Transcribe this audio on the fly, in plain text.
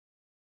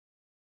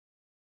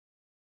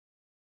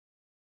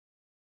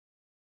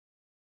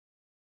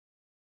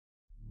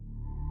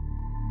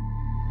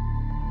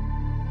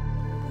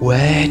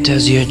Where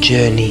does your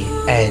journey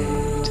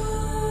end?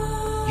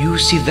 You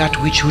see that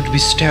which would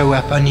bestow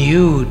upon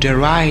you the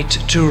right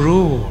to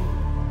rule.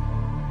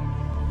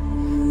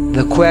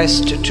 The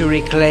quest to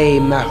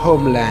reclaim a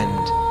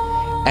homeland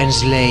and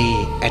slay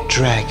a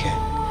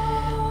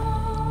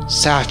dragon.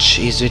 Such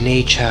is the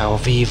nature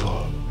of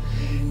evil.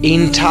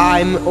 In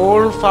time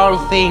all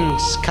foul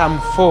things come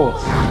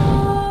forth.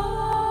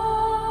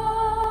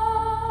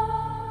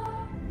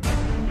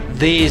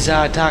 These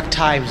are dark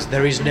times,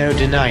 there is no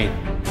denying.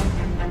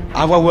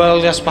 Our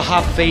world has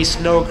perhaps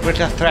faced no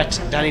greater threat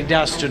than it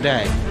does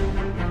today.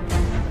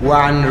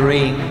 One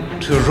ring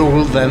to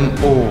rule them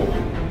all.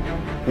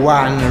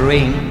 One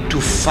ring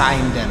to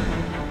find them.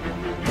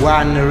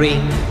 One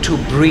ring to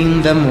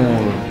bring them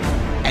all.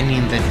 And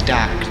in the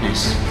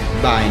darkness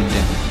bind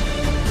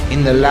them.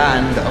 In the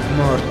land of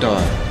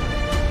Mordor,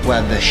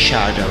 where the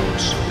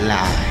shadows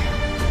lie.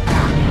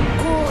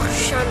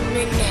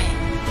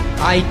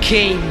 I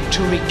came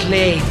to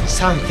reclaim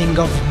something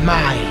of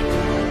mine.